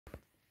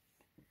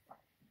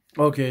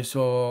Okay,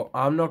 so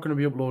I'm not going to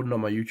be uploading on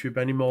my YouTube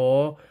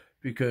anymore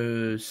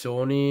because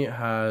Sony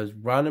has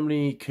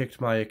randomly kicked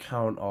my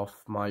account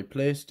off my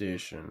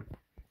PlayStation.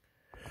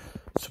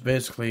 So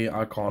basically,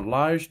 I can't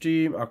live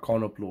stream, I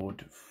can't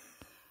upload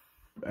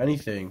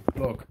anything.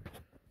 Look,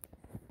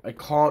 I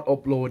can't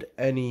upload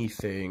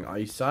anything.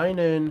 I sign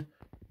in,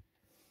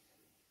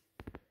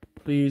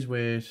 please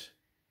wait,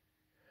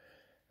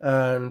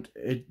 and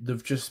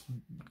they've just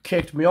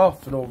kicked me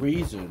off for no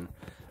reason.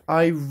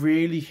 I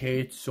really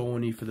hate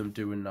Sony for them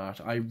doing that.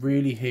 I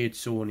really hate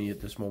Sony at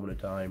this moment in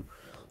time.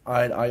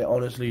 And I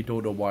honestly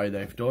don't know why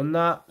they've done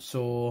that.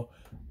 So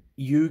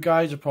you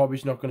guys are probably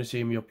not going to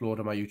see me upload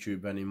on my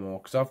YouTube anymore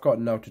because I've got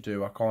nothing to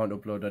do. I can't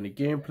upload any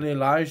gameplay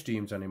live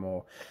streams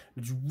anymore.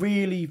 It's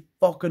really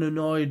fucking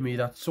annoyed me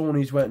that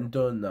Sony's went and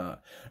done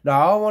that.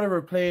 Now I want a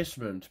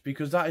replacement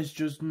because that is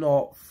just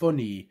not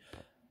funny.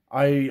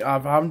 I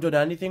haven't done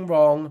anything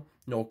wrong,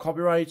 no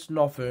copyrights,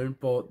 nothing,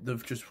 but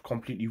they've just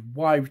completely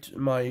wiped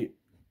my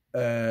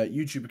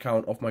YouTube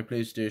account off my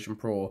PlayStation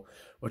Pro,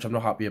 which I'm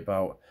not happy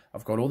about.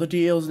 I've got all the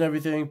deals and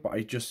everything, but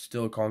I just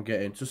still can't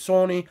get in. So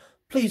Sony,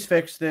 please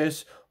fix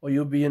this, or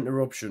you'll be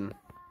interruption.